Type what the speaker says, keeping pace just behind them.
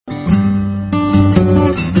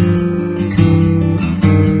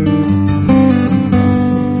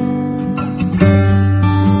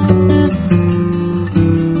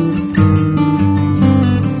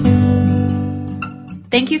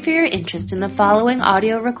interest in the following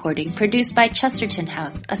audio recording produced by Chesterton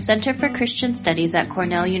House, a Center for Christian Studies at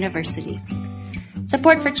Cornell University.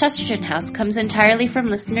 Support for Chesterton House comes entirely from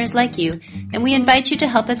listeners like you, and we invite you to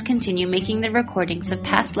help us continue making the recordings of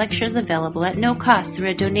past lectures available at no cost through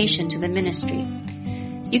a donation to the ministry.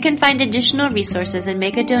 You can find additional resources and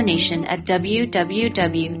make a donation at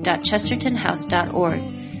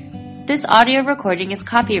www.chestertonhouse.org. This audio recording is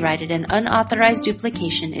copyrighted and unauthorized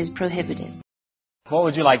duplication is prohibited. What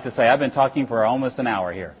would you like to say? I've been talking for almost an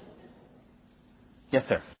hour here. Yes,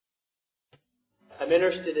 sir. I'm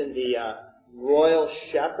interested in the royal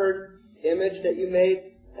shepherd image that you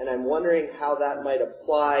made, and I'm wondering how that might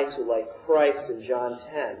apply to like Christ in John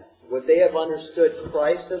 10. Would they have understood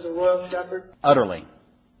Christ as a royal shepherd? Utterly.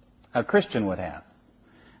 A Christian would have.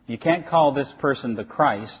 You can't call this person the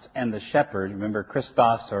Christ and the shepherd. Remember,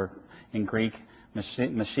 Christos, or in Greek,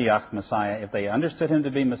 Mashiach, Messiah. If they understood him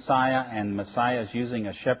to be Messiah, and Messiah is using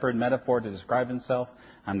a shepherd metaphor to describe himself,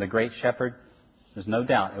 I'm the great shepherd, there's no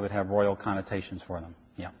doubt it would have royal connotations for them.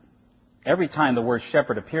 Yeah. Every time the word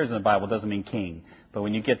shepherd appears in the Bible doesn't mean king. But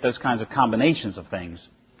when you get those kinds of combinations of things,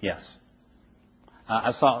 yes.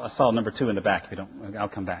 I saw number 2 in the back. If you don't, I'll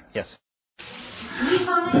come back. Yes. Can you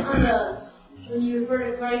comment on when you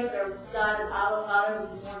refer to Christ or God as Abba Father,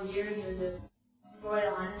 which is more endearing than the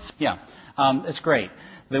Royal Highness? Yeah, it's great.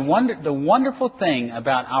 The wonderful thing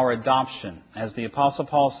about our adoption, as the Apostle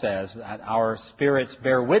Paul says, that our spirits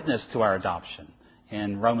bear witness to our adoption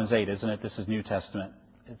in Romans 8, isn't it? This is New Testament.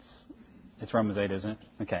 It's Romans 8, isn't it?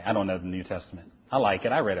 Okay, I don't know the New Testament. I like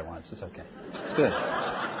it. I read it once. It's okay. It's good.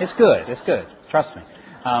 It's good. It's good. Trust me.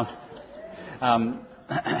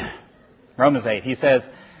 Romans 8, he says,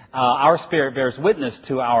 our spirit bears witness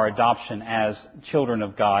to our adoption as children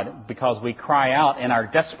of God because we cry out in our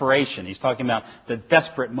desperation. He's talking about the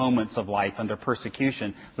desperate moments of life under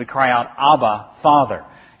persecution. We cry out, Abba, Father.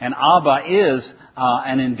 And Abba is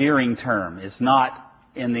an endearing term. It's not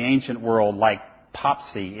in the ancient world like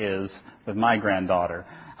Popsy is with my granddaughter.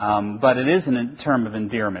 But it is a term of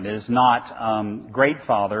endearment. It is not great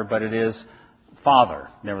father, but it is father,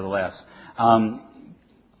 nevertheless.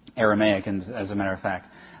 Aramaic, as a matter of fact.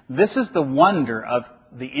 This is the wonder of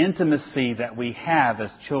the intimacy that we have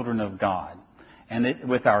as children of God and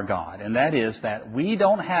with our God. And that is that we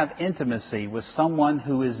don't have intimacy with someone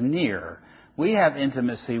who is near. We have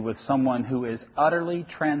intimacy with someone who is utterly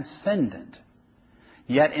transcendent.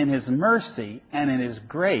 Yet in His mercy and in His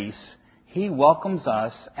grace, He welcomes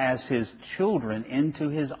us as His children into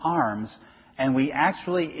His arms. And we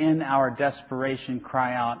actually, in our desperation,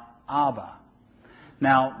 cry out, Abba.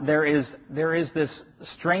 Now, there is this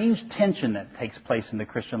strange tension that takes place in the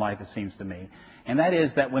Christian life, it seems to me. And that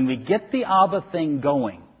is that when we get the Abba thing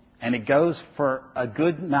going, and it goes for a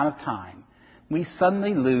good amount of time, we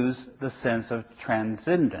suddenly lose the sense of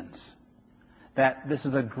transcendence. That this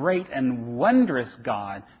is a great and wondrous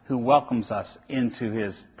God who welcomes us into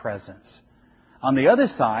His presence. On the other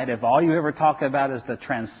side, if all you ever talk about is the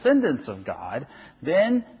transcendence of God,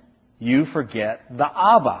 then you forget the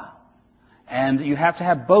Abba. And you have to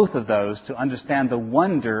have both of those to understand the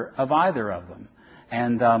wonder of either of them.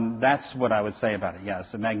 And that's what I would say about it.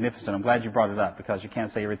 Yes, magnificent. I'm glad you brought it up because you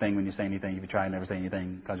can't say everything when you say anything. If you try and never say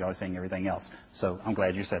anything because you're always saying everything else. So I'm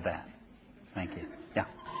glad you said that. Thank you. Yeah.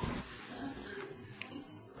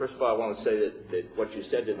 First of all, I want to say that what you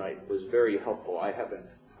said tonight was very helpful. I haven't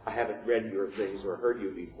read your things or heard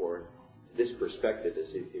you before. This perspective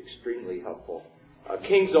is extremely helpful.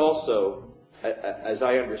 Kings also, as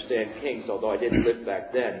I understand kings, although I didn't live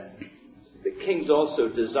back then, the kings also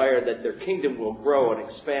desire that their kingdom will grow and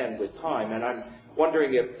expand with time. And I'm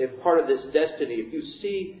wondering if part of this destiny, if you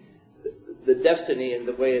see the destiny in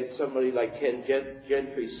the way somebody like Ken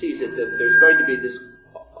Gentry sees it, that there's going to be this,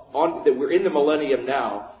 that we're in the millennium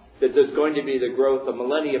now, that there's going to be the growth. A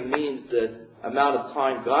millennium means the amount of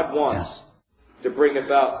time God wants to bring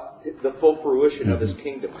about the full fruition of His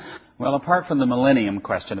kingdom. Well, apart from the millennium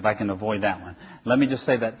question, if I can avoid that one, let me just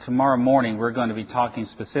say that tomorrow morning we're going to be talking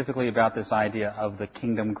specifically about this idea of the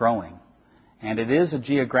kingdom growing. And it is a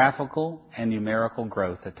geographical and numerical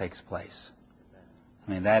growth that takes place.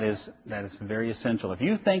 I mean, that is very essential. If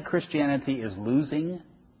you think Christianity is losing,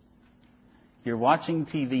 you're watching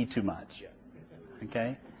TV too much.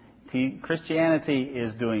 Okay? Christianity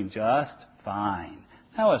is doing just fine.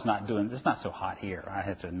 No, it's not so hot here, I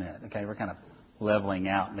have to admit. Okay, we're kind of leveling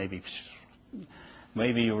out. Maybe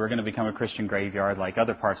we're going to become a Christian graveyard like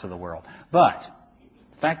other parts of the world. But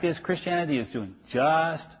the fact is, Christianity is doing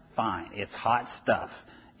just fine. It's hot stuff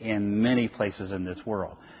in many places in this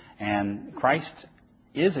world. And Christ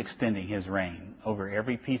is extending His reign over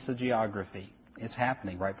every piece of geography. It's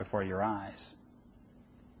happening right before your eyes.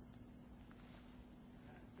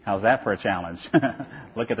 How's that for a challenge?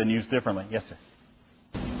 Look at the news differently. Yes, sir.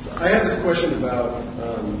 I have this question about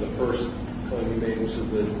the first point you made, which is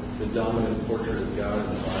the dominant portrait of God in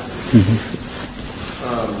the Bible.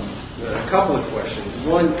 A couple of questions.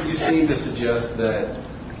 One, you seem to suggest that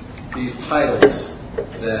these titles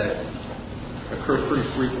that occur pretty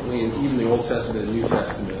frequently in even the Old Testament and New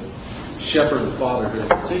Testament, shepherd and fatherhood in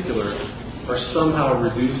particular, are somehow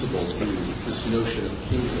reducible to this notion of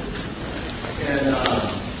kingdom. And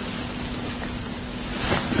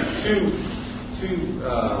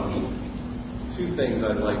two things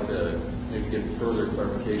I'd like to maybe get further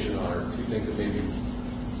clarification on, or two things that maybe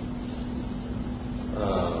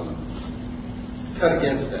cut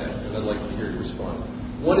against that, and I'd like to hear your response.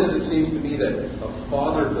 One is, it seems to me that a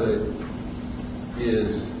fatherhood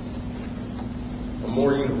is a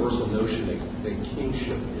more universal notion than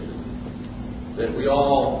kingship is. That we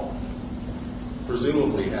all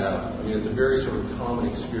presumably have, it's a very sort of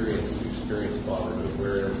common experience to experience fatherhood,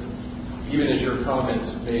 whereas even as your comments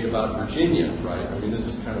made about Virginia, right? This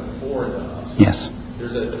is kind of foreign to us. Yes.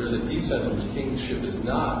 There's a deep sense in which kingship is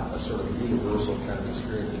not a sort of universal kind of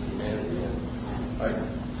experience of humanity. And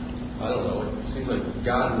I don't know, it seems like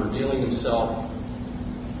God revealing himself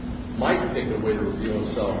might pick a way to reveal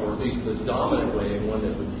himself, or at least the dominant way, and one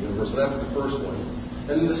that would be universal. That's the first one.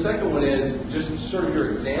 And then the second one is just sort of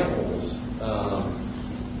your examples.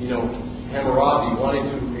 Hammurabi wanting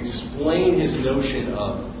to explain his notion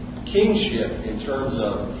of kingship in terms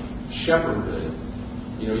of shepherdhood.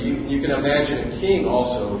 You can imagine a king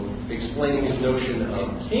also explaining his notion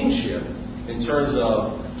of kingship in terms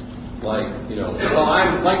of,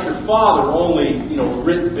 I'm like your father, only,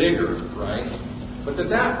 writ bigger, right? But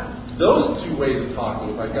those two ways of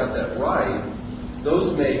talking, if I got that right,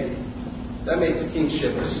 that makes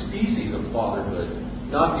kingship a species of fatherhood,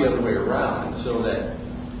 not the other way around, so that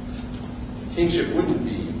kingship wouldn't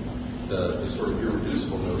be the sort of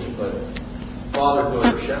irreducible notion, but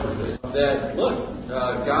fatherhood or shepherdhood. That,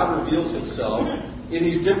 God reveals himself in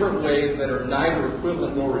these different ways that are neither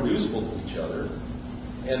equivalent nor reducible to each other.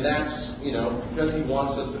 And that's, because he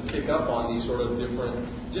wants us to pick up on these sort of different,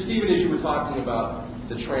 just even as you were talking about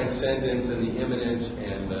the transcendence and the immanence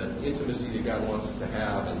and the intimacy that God wants us to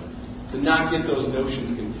have, and to not get those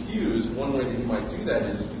notions confused, one way that he might do that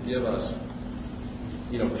is to give us,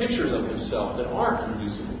 pictures of himself that aren't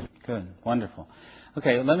reducible. Good. Wonderful.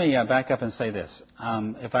 Okay, let me back up and say this.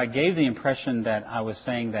 If I gave the impression that I was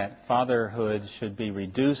saying that fatherhood should be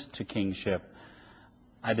reduced to kingship,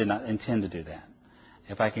 I did not intend to do that.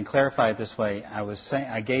 If I can clarify it this way,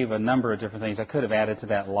 I gave a number of different things. I could have added to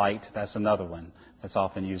that light. That's another one that's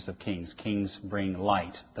often used of kings. Kings bring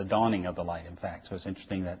light, the dawning of the light, in fact. So it's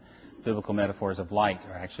interesting that biblical metaphors of light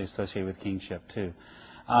are actually associated with kingship, too.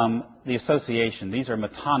 The association, these are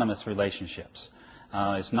metonymous relationships.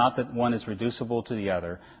 It's not that one is reducible to the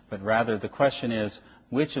other, but rather the question is,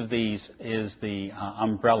 which of these is the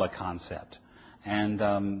umbrella concept? And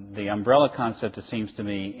the umbrella concept, it seems to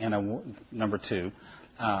me, number two,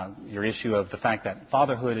 your issue of the fact that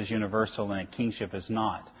fatherhood is universal and kingship is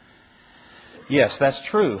not. Yes, that's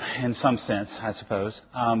true in some sense, I suppose.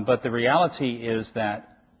 But the reality is that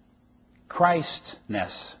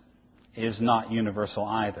Christness is not universal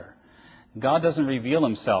either. God doesn't reveal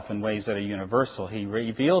himself in ways that are universal. He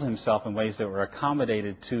revealed himself in ways that were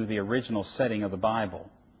accommodated to the original setting of the Bible.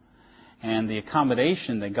 And the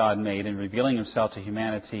accommodation that God made in revealing himself to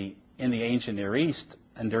humanity in the ancient Near East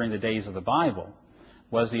and during the days of the Bible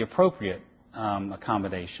was the appropriate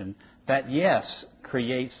accommodation that, yes,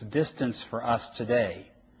 creates distance for us today.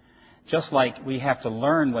 Just like we have to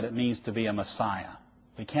learn what it means to be a Messiah.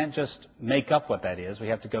 We can't just make up what that is. We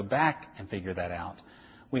have to go back and figure that out.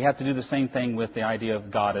 We have to do the same thing with the idea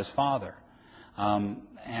of God as Father,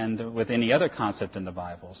 and with any other concept in the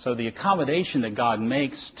Bible. So the accommodation that God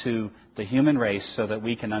makes to the human race so that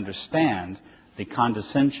we can understand the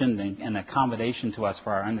condescension and accommodation to us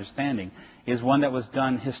for our understanding is one that was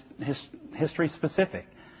done history-specific,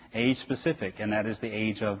 age-specific, and that is the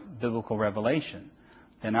age of biblical revelation.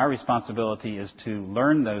 Then our responsibility is to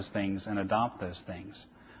learn those things and adopt those things.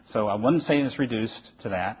 So I wouldn't say it's reduced to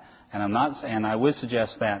that. And I would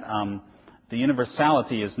suggest that the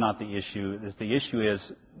universality is not the issue. The issue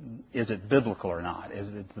is it biblical or not? Is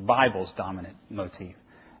it the Bible's dominant motif?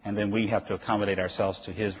 And then we have to accommodate ourselves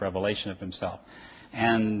to his revelation of himself.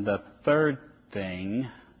 And the third thing...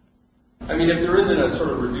 if there isn't a sort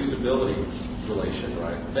of reducibility relation,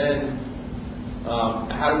 right, then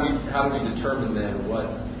how do we determine then what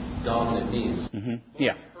dominant means? Mm-hmm.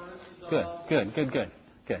 Yeah. Good.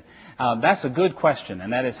 Okay. That's a good question,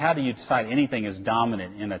 and that is, how do you decide anything is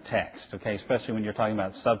dominant in a text, okay, especially when you're talking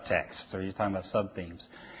about subtexts or you're talking about subthemes.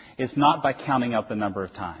 It's not by counting up the number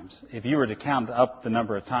of times. If you were to count up the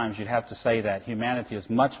number of times, you'd have to say that humanity is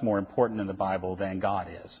much more important in the Bible than God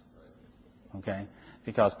is, okay,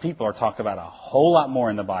 because people are talked about a whole lot more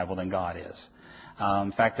in the Bible than God is.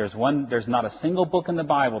 In fact, there's not a single book in the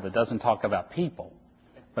Bible that doesn't talk about people,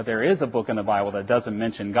 but there is a book in the Bible that doesn't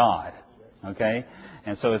mention God, okay?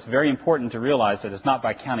 And so it's very important to realize that it's not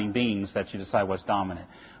by counting beings that you decide what's dominant.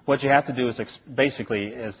 What you have to do is basically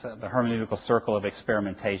is the hermeneutical circle of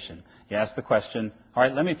experimentation. You ask the question, all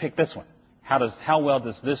right, let me pick this one. How well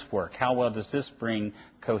does this work? How well does this bring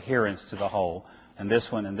coherence to the whole? And this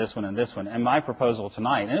one, and this one, and this one. And my proposal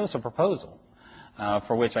tonight, and it was a proposal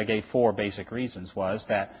for which I gave 4 basic reasons, was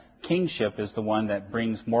that kingship is the one that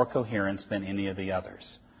brings more coherence than any of the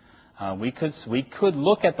others. We could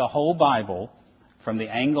look at the whole Bible from the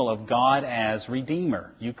angle of God as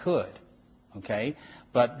Redeemer. You could, okay?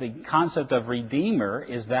 But the concept of Redeemer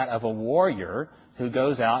is that of a warrior who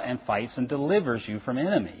goes out and fights and delivers you from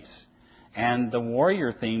enemies. And the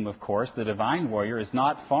warrior theme, of course, the divine warrior, is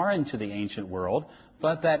not foreign to the ancient world,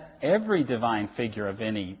 but that every divine figure of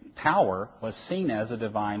any power was seen as a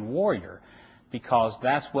divine warrior, because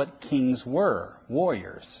that's what kings were,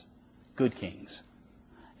 warriors, good kings.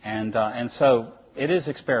 And so it is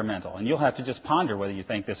experimental, and you'll have to just ponder whether you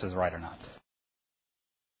think this is right or not.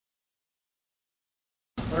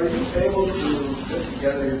 Are you able to put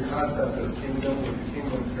together your concept of kingdom with the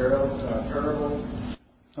kingdom parables?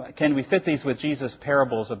 Can we fit these with Jesus'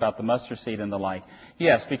 parables about the mustard seed and the like?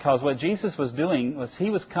 Yes, because what Jesus was doing was he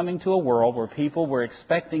was coming to a world where people were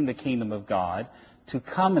expecting the kingdom of God to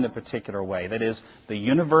come in a particular way. That is, the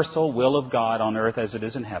universal will of God on earth as it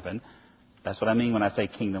is in heaven. That's what I mean when I say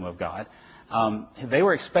kingdom of God. They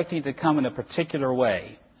were expecting it to come in a particular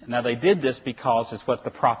way. Now, they did this because it's what the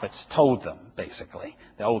prophets told them, basically.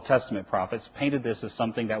 The Old Testament prophets painted this as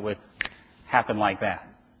something that would happen like that.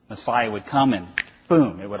 Messiah would come and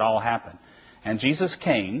boom, it would all happen. And Jesus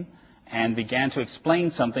came and began to explain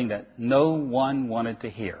something that no one wanted to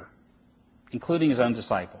hear, including his own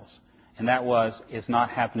disciples. And that was, it's not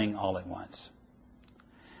happening all at once.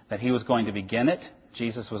 That he was going to begin it.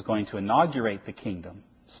 Jesus was going to inaugurate the kingdom,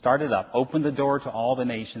 start it up, open the door to all the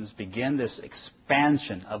nations, begin this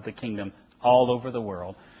expansion of the kingdom all over the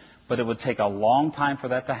world. But it would take a long time for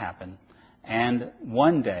that to happen. And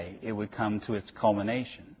one day it would come to its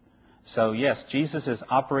culmination. So yes, Jesus is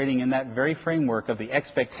operating in that very framework of the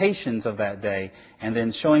expectations of that day, and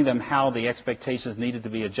then showing them how the expectations needed to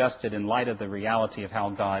be adjusted in light of the reality of how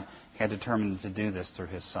God had determined to do this through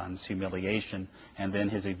his Son's humiliation and then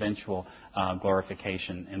his eventual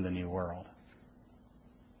glorification in the new world.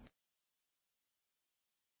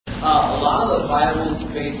 A lot of the Bible's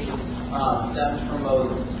basis stems from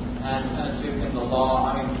Moses and Pentateuch and the law.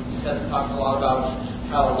 I mean, New Testament talks a lot about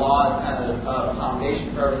how law is kind of a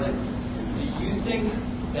foundation for everything. Do you think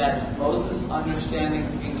that Moses' understanding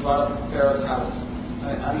of being brought up in Pharaoh's house,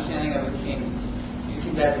 understanding of a king, do you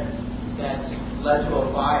think that led to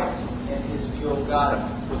a bias in his view of God,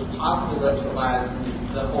 which possibly led to a bias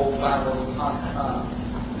in the whole Bible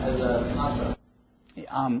as a construct?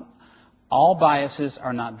 All biases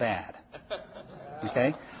are not bad.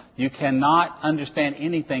 Okay? You cannot understand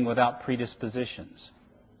anything without predispositions.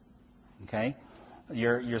 Okay?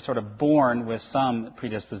 You're sort of born with some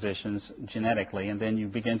predispositions genetically, and then you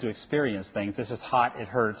begin to experience things. This is hot, it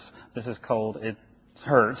hurts. This is cold, it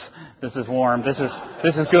hurts. This is warm, this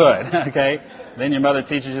is good. Okay? Then your mother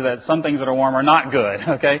teaches you that some things that are warm are not good.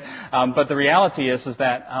 Okay? But the reality is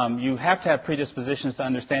that you have to have predispositions to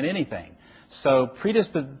understand anything. So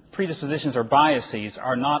predispositions or biases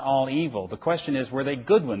are not all evil. The question is, were they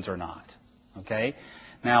good ones or not? Okay?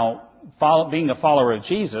 Now, being a follower of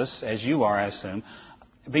Jesus, as you are, I assume,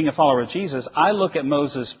 being a follower of Jesus, I look at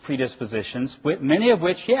Moses' predispositions, many of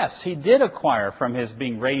which, yes, he did acquire from his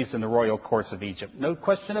being raised in the royal courts of Egypt. No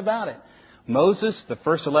question about it. Moses, the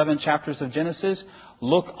first 11 chapters of Genesis,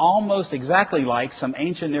 look almost exactly like some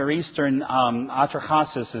ancient Near Eastern,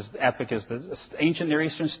 Atrahasis' epic is the ancient Near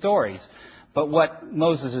Eastern stories. But what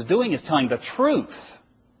Moses is doing is telling the truth,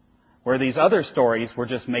 where these other stories were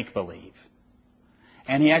just make-believe.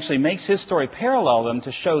 And he actually makes his story parallel them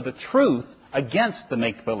to show the truth against the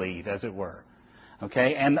make-believe, as it were.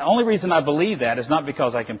 Okay? And the only reason I believe that is not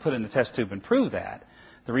because I can put in the test tube and prove that.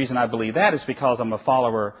 The reason I believe that is because I'm a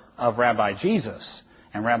follower of Rabbi Jesus.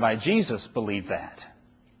 And Rabbi Jesus believed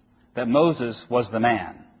that Moses was the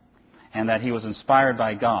man, and that he was inspired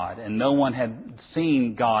by God, and no one had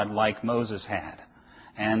seen God like Moses had.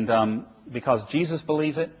 And because Jesus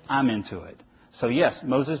believes it, I'm into it. So yes,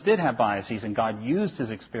 Moses did have biases, and God used his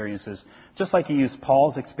experiences, just like he used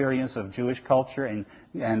Paul's experience of Jewish culture and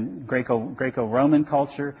Greco-Roman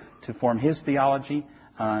culture to form his theology.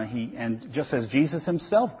 And just as Jesus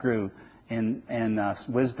himself grew in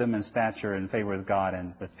wisdom and stature and favor with God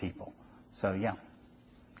and with people. So yeah.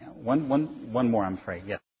 One more, I'm afraid.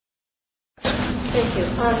 Yes. Thank you.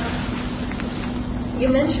 You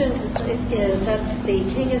mentioned that the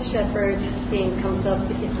king as shepherd theme comes up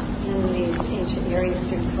in these ancient Near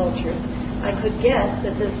Eastern cultures. I could guess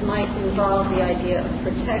that this might involve the idea of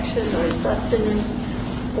protection or sustenance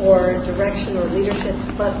or direction or leadership,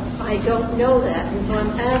 but I don't know that. And so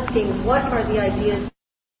I'm asking, what are the ideas?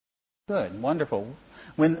 Good, wonderful.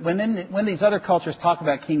 When these other cultures talk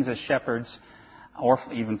about kings as shepherds, or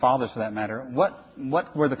even fathers for that matter,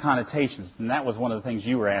 what were the connotations? And that was one of the things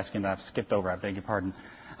you were asking that I've skipped over, I beg your pardon.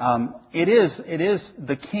 It is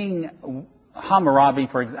the king Hammurabi,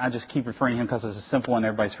 I just keep referring to him because it's a simple one,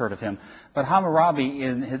 everybody's heard of him. But Hammurabi,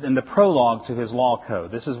 in the prologue to his law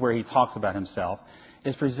code, this is where he talks about himself,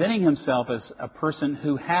 is presenting himself as a person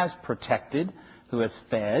who has protected, who has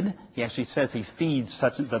fed. He actually says he feeds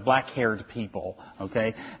the black-haired people.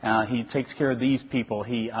 Okay, he takes care of these people.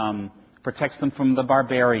 He protects them from the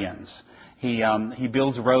barbarians. He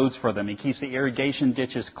builds roads for them. He keeps the irrigation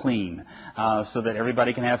ditches clean so that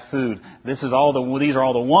everybody can have food. These are all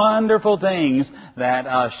the wonderful things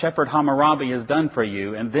that Shepherd Hammurabi has done for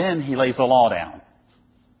you. And then he lays the law down.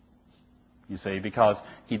 You see, because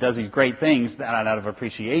he does these great things that out of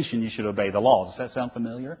appreciation you should obey the laws. Does that sound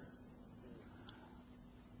familiar?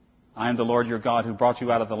 I am the Lord your God who brought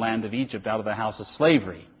you out of the land of Egypt, out of the house of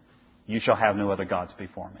slavery. You shall have no other gods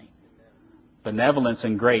before me. Benevolence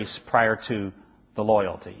and grace prior to the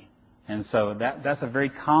loyalty. And so that's a very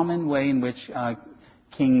common way in which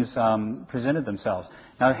kings presented themselves.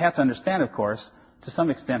 Now, you have to understand, of course, to some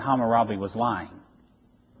extent Hammurabi was lying,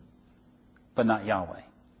 but not Yahweh.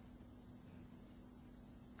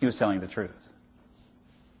 He was telling the truth.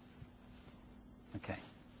 Okay.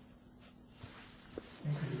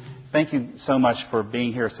 Thank you so much for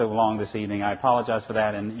being here so long this evening. I apologize for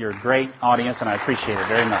that, and you're a great audience, and I appreciate it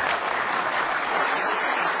very much.